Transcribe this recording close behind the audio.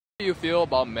do you feel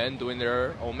about men doing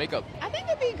their own makeup? I think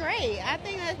it'd be great. I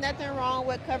think there's nothing wrong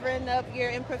with covering up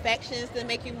your imperfections to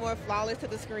make you more flawless to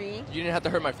the screen. You didn't have to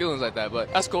hurt my feelings like that,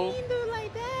 but that's cool. You do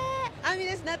like that. I mean,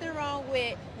 there's nothing wrong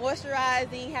with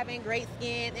moisturizing, having great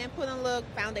skin, and putting a little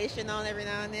foundation on every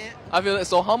now and then. I feel it.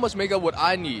 So how much makeup would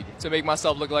I need to make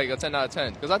myself look like a 10 out of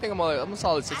 10? Because I think I'm a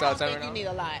solid 6 out of 10 right now. I don't think you need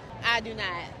a lot. I do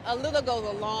not. A little goes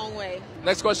a long way.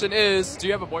 Next question is, do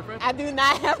you have a boyfriend? I do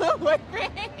not have a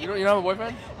boyfriend. You don't have a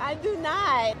boyfriend? I do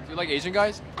not. Do you like Asian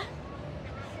guys?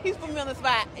 He's putting me on the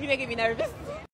spot. He making me nervous.